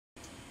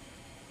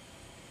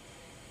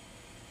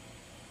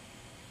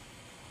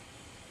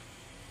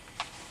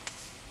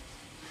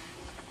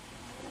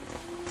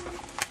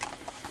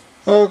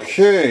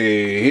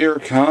Okay, here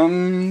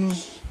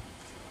comes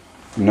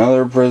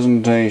another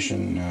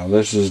presentation. Now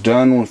this is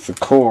done with the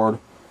cord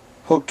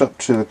hooked up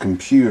to the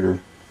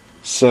computer,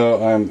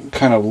 so I'm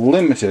kind of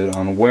limited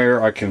on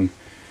where I can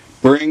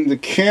bring the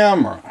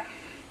camera.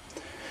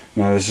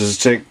 Now this is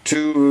take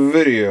 2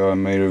 video. I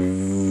made a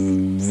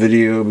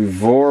video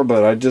before,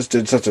 but I just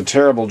did such a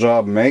terrible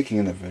job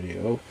making the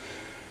video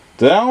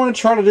that I want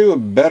to try to do a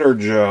better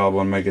job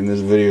on making this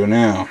video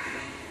now.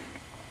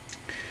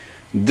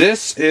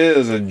 This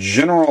is a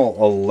General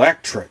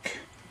Electric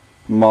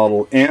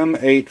model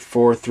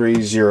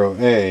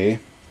M8430A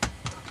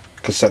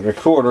cassette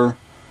recorder.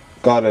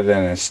 Got it in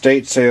an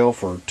estate sale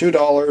for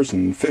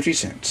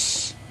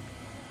 $2.50.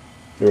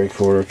 The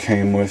recorder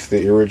came with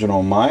the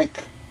original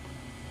mic,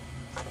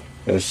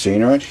 as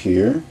seen right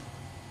here.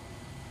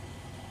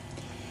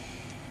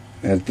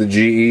 Has the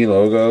GE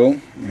logo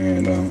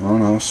and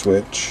on-off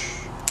switch.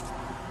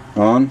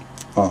 On,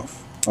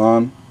 off,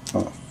 on,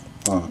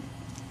 off, on.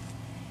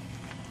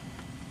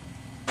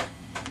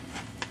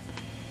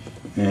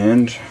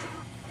 And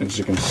as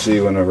you can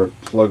see, whenever it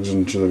plugs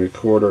into the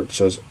recorder, it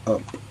says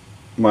up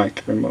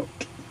mic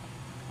remote.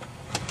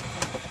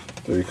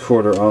 The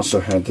recorder also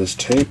had this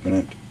tape in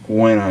it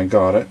when I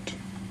got it.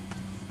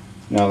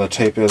 Now the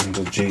tape isn't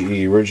a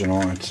GE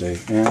original, it's a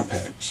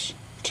Ampex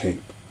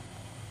tape.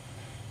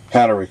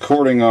 Had a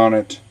recording on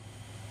it.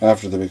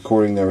 After the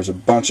recording there was a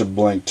bunch of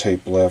blank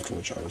tape left,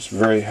 which I was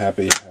very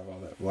happy to have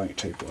all that blank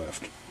tape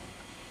left.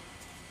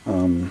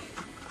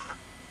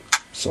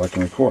 So I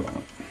can record on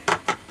it.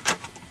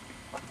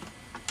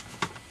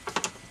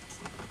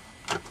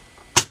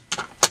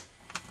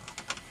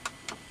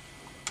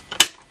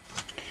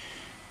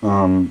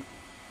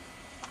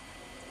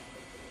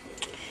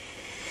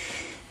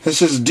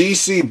 This is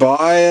DC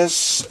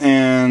bias,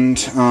 and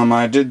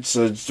I did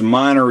a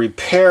minor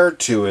repair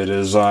to it,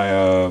 as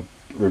I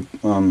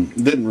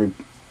didn't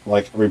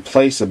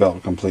replace the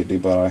belt completely,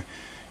 but I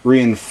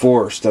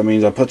reinforced. That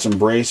means I put some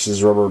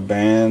braces, rubber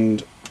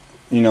band.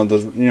 I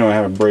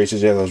have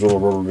braces. You have those little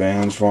rubber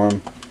bands for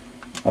them.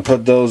 I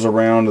put those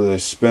around the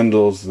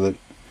spindles that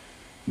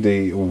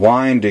the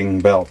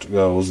winding belt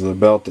goes, the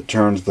belt that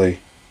turns the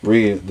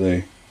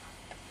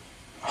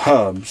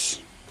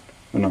hubs.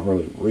 Well, not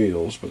really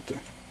reels, but the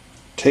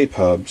tape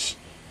hubs.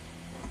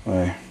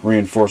 I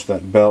reinforced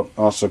that belt,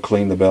 also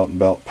cleaned the belt and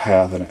belt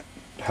path, and it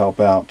help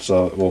out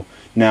so it will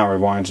now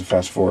rewinds and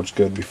fast forwards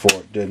good. Before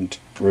it didn't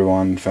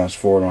rewind and fast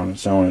forward on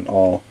its own at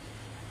all.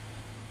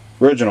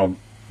 Original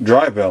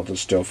dry belt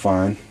is still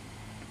fine.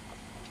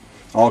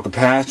 All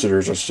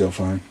capacitors are still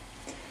fine.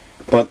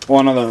 But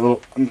one other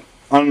little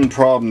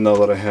problem though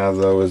that I have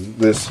though is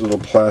this little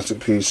plastic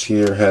piece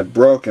here had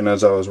broken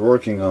as I was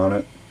working on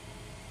it.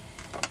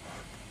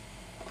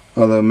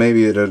 Although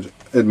maybe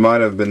it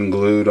might have been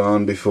glued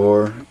on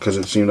before, because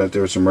it seemed like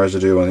there was some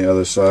residue on the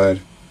other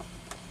side.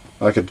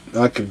 I could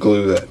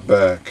glue that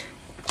back.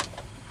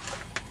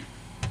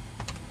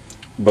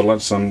 But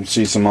let's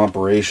see some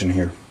operation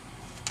here.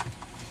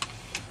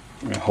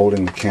 I'm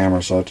holding the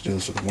camera, so I have to do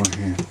this with one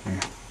hand.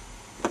 Yeah.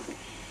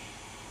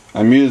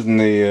 I'm using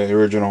the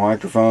original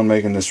microphone,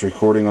 making this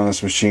recording on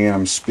this machine.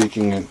 I'm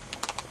speaking at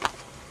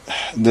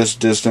this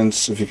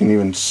distance, if you can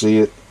even see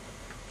it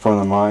from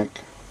the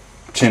mic.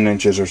 10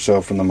 inches or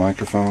so from the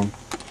microphone.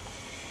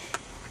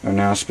 I'm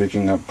now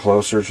speaking up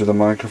closer to the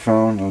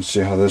microphone. Let's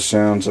see how this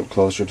sounds up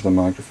closer to the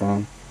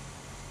microphone.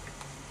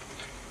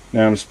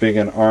 Now I'm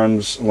speaking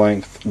arm's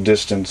length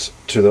distance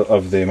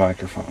of the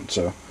microphone.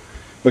 So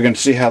we can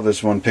see how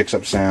this one picks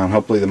up sound.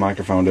 Hopefully the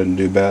microphone didn't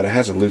do bad. It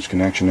has a loose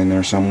connection in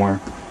there somewhere.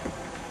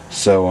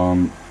 So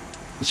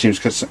it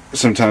seems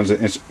sometimes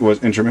it was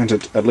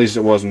intermittent. At least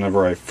it was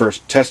whenever I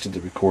first tested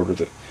the recorder.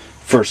 The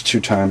first 2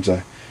 times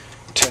I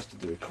tested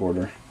the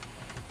recorder.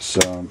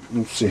 So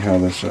let's see how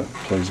this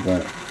plays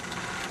back.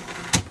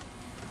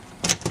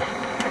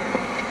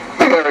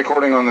 I'm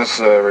recording on this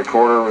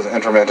recorder with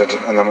intermittent,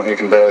 and then you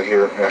can barely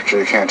hear.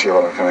 Actually, you can't hear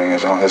what I'm coming in.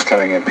 It's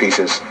coming in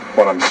pieces.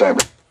 What I'm saying.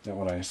 That's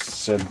what I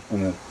said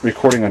in the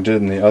recording I did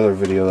in the other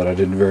video that I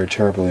did very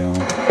terribly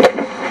on.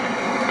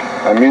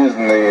 I'm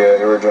using the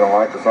original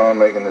microphone,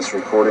 making this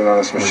recording on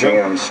this machine.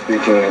 I'm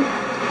speaking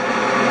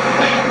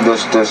at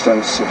this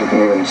distance, if you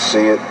can even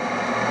see it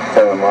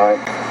from the mic.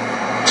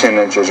 10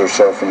 inches or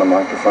so from the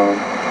microphone.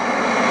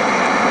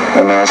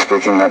 And now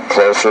speaking up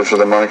closer to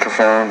the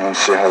microphone. Let's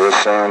see how this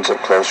sounds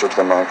up closer to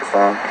the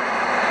microphone.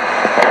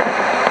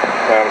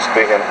 Now I'm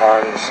speaking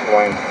arm's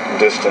length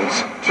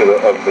distance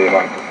of the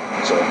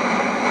microphone. So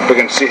we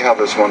can see how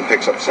this one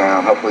picks up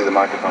sound. Hopefully the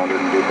microphone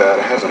didn't do bad.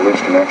 It has a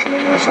loose connection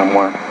in there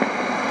somewhere.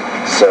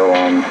 So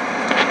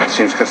it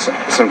seems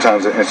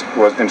sometimes it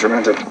was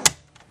intermittent.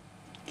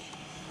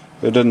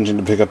 It didn't seem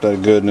to pick up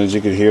that good, and as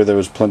you could hear, there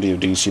was plenty of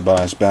DC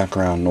bias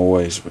background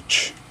noise,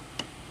 which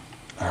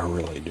I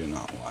really do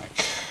not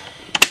like.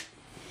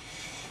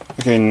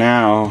 Okay,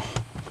 now,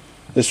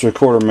 this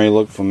recorder may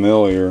look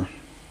familiar.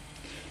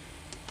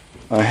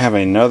 I have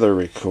another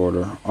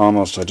recorder,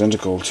 almost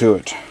identical to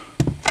it.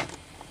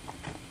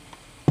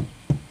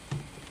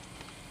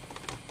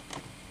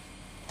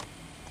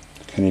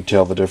 Can you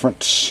tell the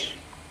difference?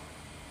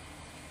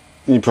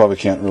 You probably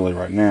can't really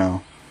right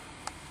now.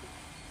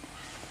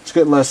 Let's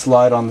get less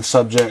light on the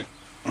subject.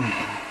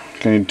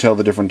 Can you tell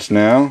the difference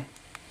now?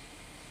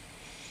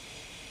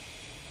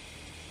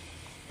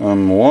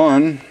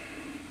 One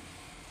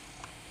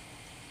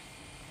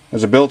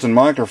has a built-in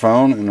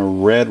microphone and a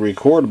red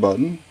record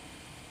button,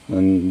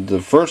 and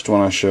the first one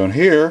I showed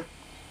here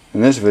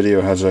in this video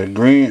has a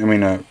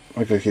green, I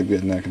keep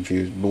getting that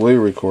confused,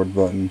 blue record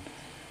button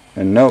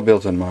and no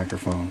built-in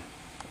microphone.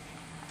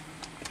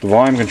 The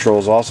volume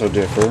controls also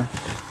differ,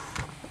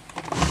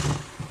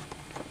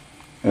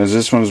 as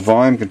this one's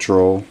volume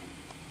control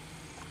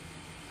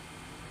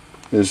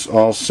is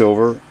all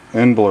silver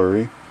and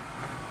blurry.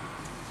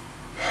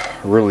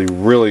 Really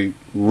blurry,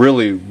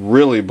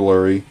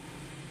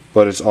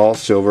 but it's all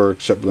silver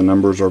except the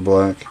numbers are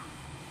black.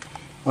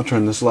 I'll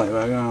turn this light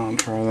back on and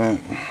try that.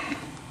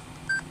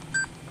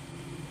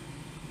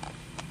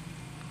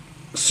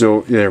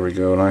 So there we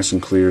go, nice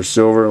and clear,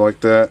 silver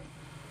like that.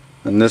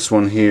 And this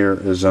one here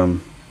is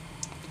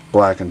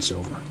black and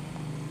silver.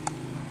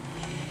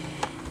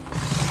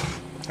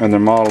 And the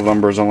model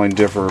numbers only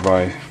differ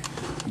by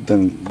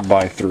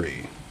 3.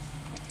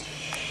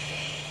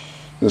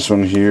 This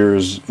one here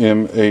is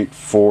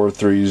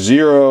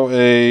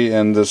M8430A,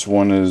 and this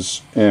one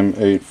is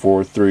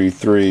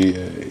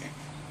M8433A.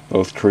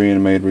 Both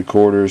Korean-made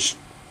recorders.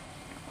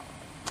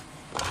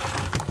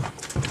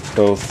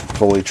 Both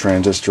fully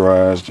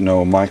transistorized,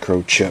 no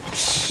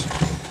microchips.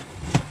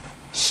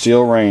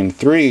 Steel Rain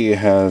 3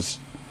 has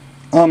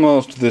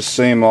almost this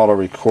same model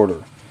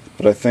recorder,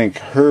 but I think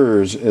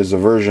hers is a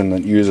version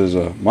that uses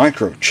a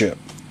microchip.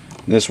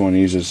 This one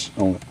uses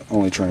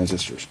only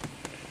transistors.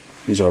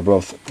 These are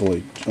both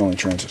only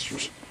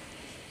transistors.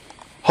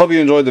 Hope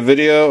you enjoyed the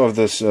video of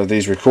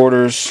these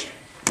recorders.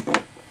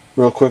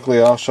 Real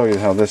quickly, I'll show you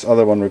how this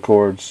other one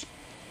records.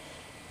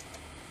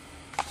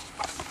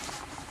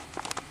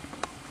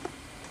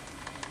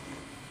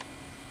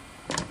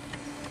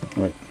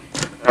 Right.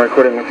 I'm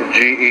recording with the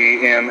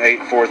GE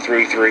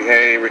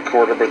M8433A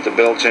recorder with the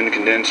built-in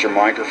condenser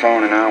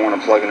microphone, and now I want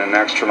to plug in an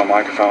external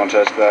microphone and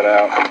test that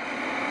out.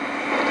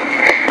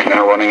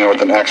 Now running it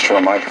with an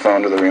external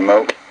microphone to the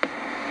remote.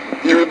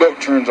 The remote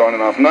turns on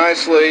and off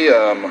nicely.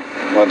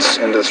 Let's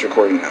end this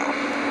recording now.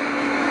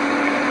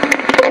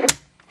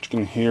 You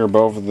can hear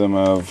both of them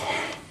have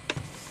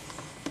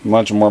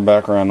much more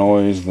background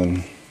noise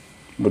than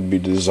would be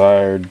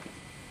desired.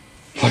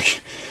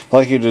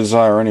 Like you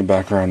desire any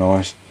background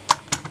noise.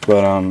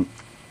 But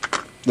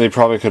they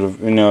probably could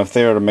have, if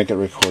they were to make it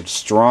record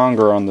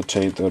stronger on the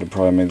tape, they would have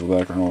probably made the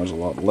background noise a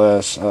lot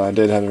less. I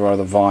did have to ride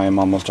the volume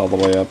almost all the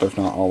way up, if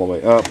not all the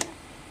way up.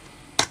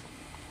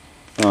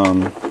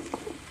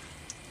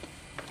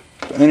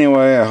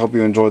 Anyway, I hope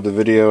you enjoyed the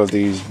video of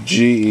these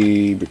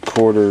GE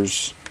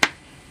recorders,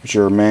 which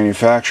are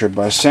manufactured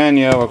by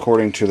Sanyo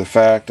according to the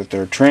fact that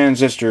their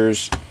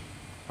transistors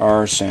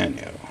are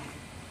Sanyo.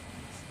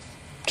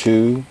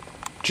 2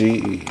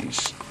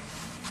 GEs.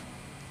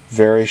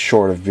 Very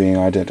short of being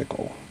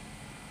identical.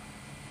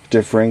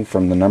 Differing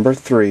from the number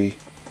 3,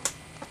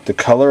 the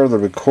color of the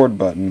record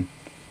button,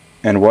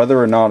 and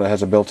whether or not it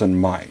has a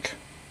built-in mic.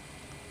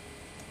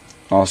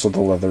 Also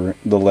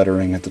the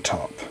lettering at the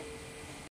top.